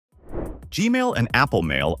Gmail and Apple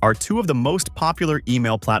Mail are two of the most popular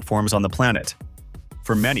email platforms on the planet.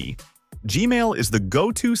 For many, Gmail is the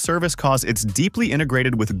go-to service cause it's deeply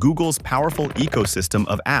integrated with Google's powerful ecosystem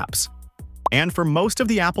of apps. And for most of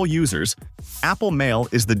the Apple users, Apple Mail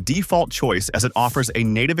is the default choice as it offers a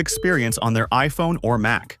native experience on their iPhone or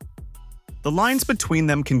Mac. The lines between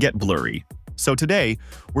them can get blurry, so today,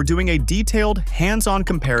 we're doing a detailed, hands-on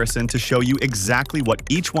comparison to show you exactly what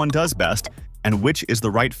each one does best and which is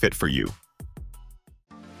the right fit for you.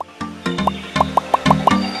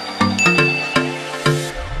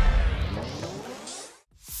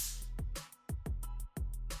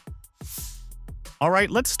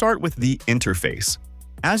 Alright, let's start with the interface.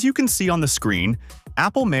 As you can see on the screen,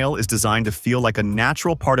 Apple Mail is designed to feel like a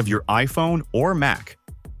natural part of your iPhone or Mac.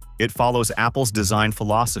 It follows Apple's design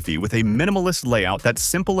philosophy with a minimalist layout that's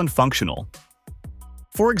simple and functional.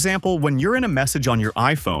 For example, when you're in a message on your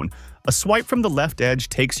iPhone, a swipe from the left edge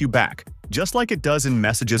takes you back, just like it does in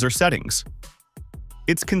Messages or Settings.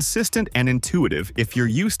 It's consistent and intuitive if you're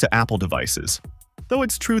used to Apple devices. Though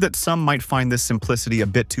it's true that some might find this simplicity a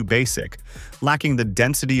bit too basic, lacking the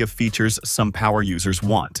density of features some power users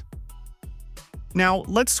want. Now,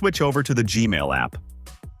 let's switch over to the Gmail app.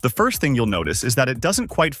 The first thing you'll notice is that it doesn't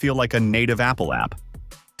quite feel like a native Apple app.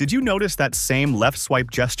 Did you notice that same left swipe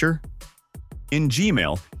gesture? In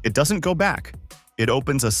Gmail, it doesn't go back. It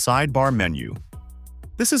opens a sidebar menu.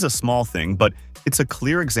 This is a small thing, but it's a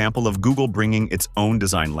clear example of Google bringing its own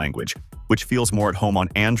design language, which feels more at home on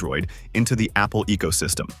Android, into the Apple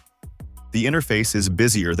ecosystem. The interface is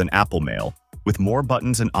busier than Apple Mail, with more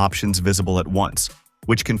buttons and options visible at once,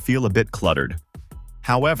 which can feel a bit cluttered.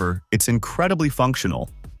 However, it's incredibly functional,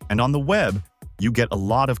 and on the web, you get a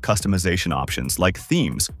lot of customization options like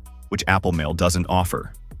themes, which Apple Mail doesn't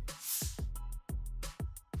offer.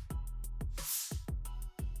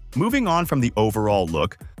 Moving on from the overall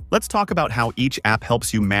look, let's talk about how each app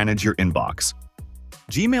helps you manage your inbox.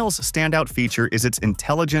 Gmail's standout feature is its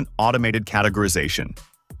intelligent, automated categorization.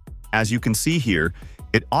 As you can see here,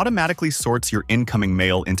 it automatically sorts your incoming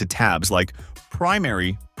mail into tabs like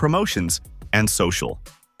Primary, Promotions, and Social.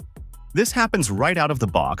 This happens right out of the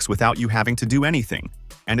box without you having to do anything,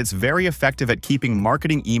 and it's very effective at keeping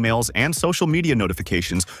marketing emails and social media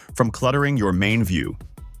notifications from cluttering your main view.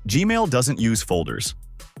 Gmail doesn't use folders.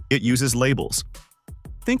 It uses labels.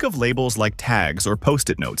 Think of labels like tags or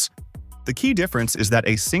post-it notes. The key difference is that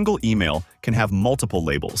a single email can have multiple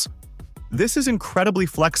labels. This is incredibly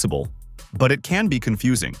flexible, but it can be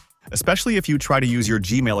confusing, especially if you try to use your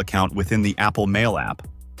Gmail account within the Apple Mail app.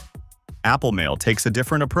 Apple Mail takes a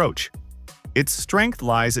different approach. Its strength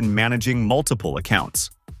lies in managing multiple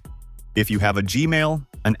accounts. If you have a Gmail,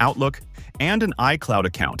 an Outlook, and an iCloud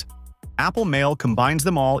account, Apple Mail combines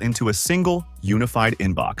them all into a single, unified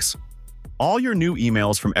inbox. All your new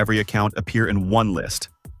emails from every account appear in one list.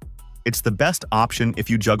 It's the best option if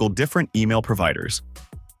you juggle different email providers.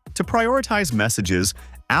 To prioritize messages,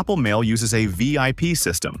 Apple Mail uses a VIP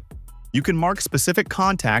system. You can mark specific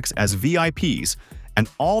contacts as VIPs, and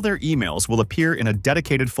all their emails will appear in a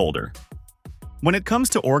dedicated folder. When it comes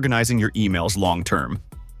to organizing your emails long-term,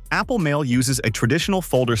 Apple Mail uses a traditional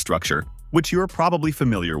folder structure, which you're probably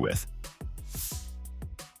familiar with.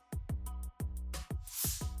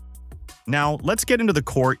 Now, let's get into the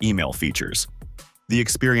core email features. The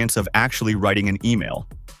experience of actually writing an email.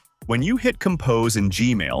 When you hit Compose in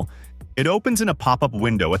Gmail, it opens in a pop-up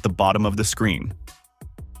window at the bottom of the screen.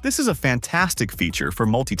 This is a fantastic feature for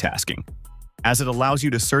multitasking, as it allows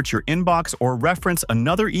you to search your inbox or reference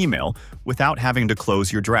another email without having to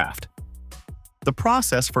close your draft. The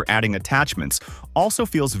process for adding attachments also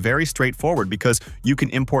feels very straightforward because you can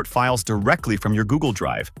import files directly from your Google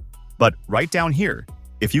Drive. But right down here,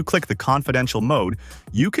 if you click the confidential mode,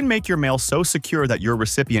 you can make your mail so secure that your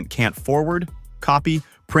recipient can't forward, copy,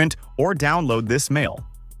 print, or download this mail.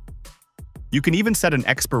 You can even set an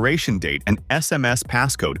expiration date and SMS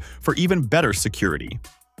passcode for even better security.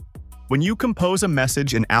 When you compose a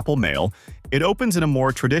message in Apple Mail, it opens in a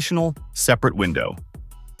more traditional, separate window.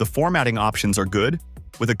 The formatting options are good,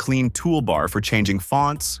 with a clean toolbar for changing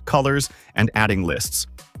fonts, colors, and adding lists.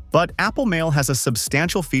 But Apple Mail has a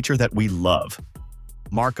substantial feature that we love: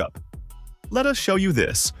 markup. Let us show you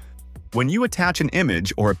this. When you attach an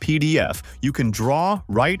image or a PDF, you can draw,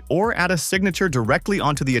 write, or add a signature directly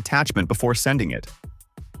onto the attachment before sending it.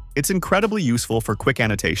 It's incredibly useful for quick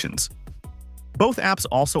annotations. Both apps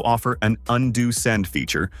also offer an undo send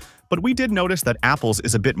feature, but we did notice that Apple's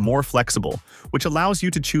is a bit more flexible, which allows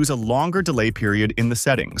you to choose a longer delay period in the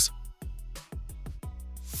settings.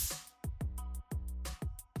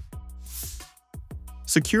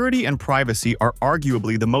 Security and privacy are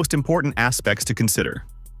arguably the most important aspects to consider.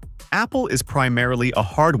 Apple is primarily a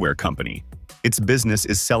hardware company. Its business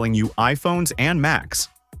is selling you iPhones and Macs.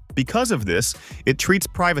 Because of this, it treats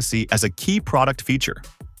privacy as a key product feature.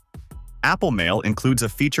 Apple Mail includes a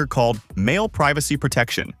feature called Mail Privacy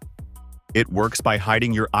Protection. It works by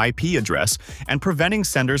hiding your IP address and preventing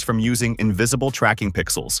senders from using invisible tracking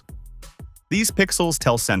pixels. These pixels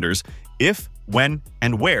tell senders if, when,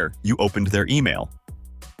 and where you opened their email.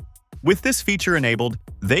 With this feature enabled,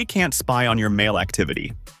 they can't spy on your mail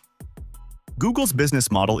activity. Google's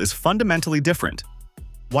business model is fundamentally different.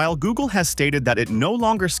 While Google has stated that it no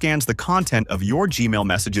longer scans the content of your Gmail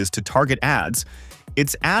messages to target ads,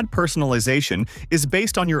 its ad personalization is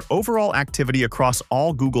based on your overall activity across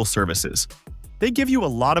all Google services. They give you a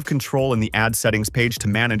lot of control in the ad settings page to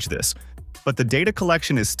manage this, but the data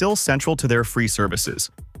collection is still central to their free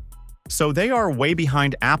services. So they are way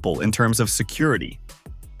behind Apple in terms of security.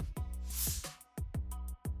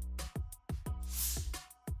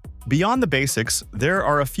 Beyond the basics, there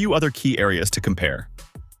are a few other key areas to compare.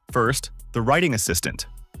 First, the writing assistant.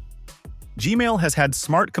 Gmail has had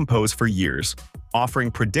Smart Compose for years,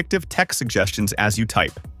 offering predictive text suggestions as you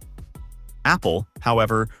type. Apple,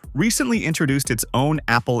 however, recently introduced its own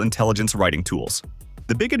Apple Intelligence writing tools.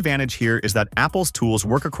 The big advantage here is that Apple's tools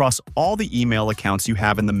work across all the email accounts you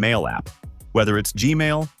have in the Mail app, whether it's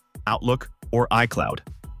Gmail, Outlook, or iCloud.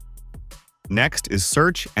 Next is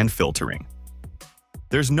search and filtering.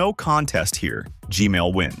 There's no contest here,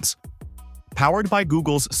 Gmail wins. Powered by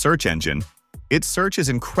Google's search engine, its search is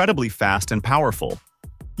incredibly fast and powerful.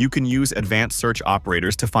 You can use advanced search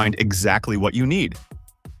operators to find exactly what you need.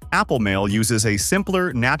 Apple Mail uses a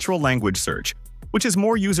simpler, natural language search, which is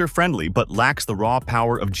more user-friendly but lacks the raw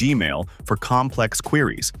power of Gmail for complex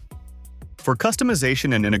queries. For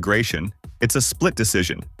customization and integration, it's a split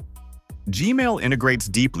decision. Gmail integrates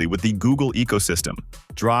deeply with the Google ecosystem,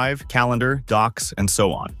 Drive, Calendar, Docs, and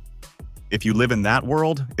so on. If you live in that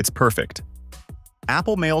world, it's perfect.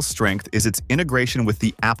 Apple Mail's strength is its integration with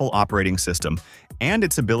the Apple operating system and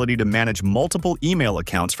its ability to manage multiple email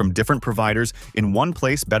accounts from different providers in one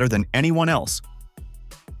place better than anyone else.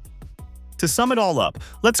 To sum it all up,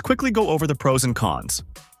 let's quickly go over the pros and cons.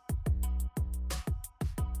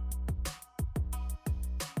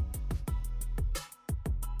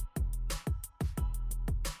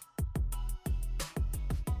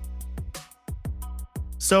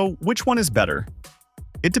 So, which one is better?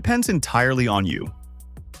 It depends entirely on you.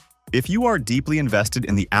 If you are deeply invested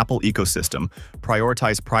in the Apple ecosystem,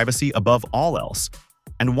 prioritize privacy above all else,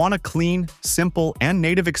 and want a clean, simple, and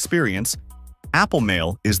native experience, Apple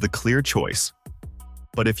Mail is the clear choice.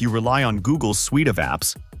 But if you rely on Google's suite of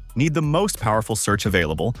apps, need the most powerful search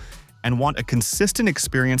available, and want a consistent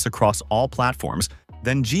experience across all platforms,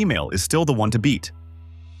 then Gmail is still the one to beat.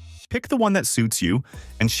 Pick the one that suits you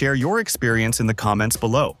and share your experience in the comments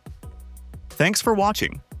below. Thanks for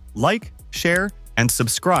watching. Like, share, and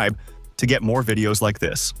subscribe to get more videos like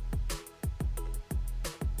this.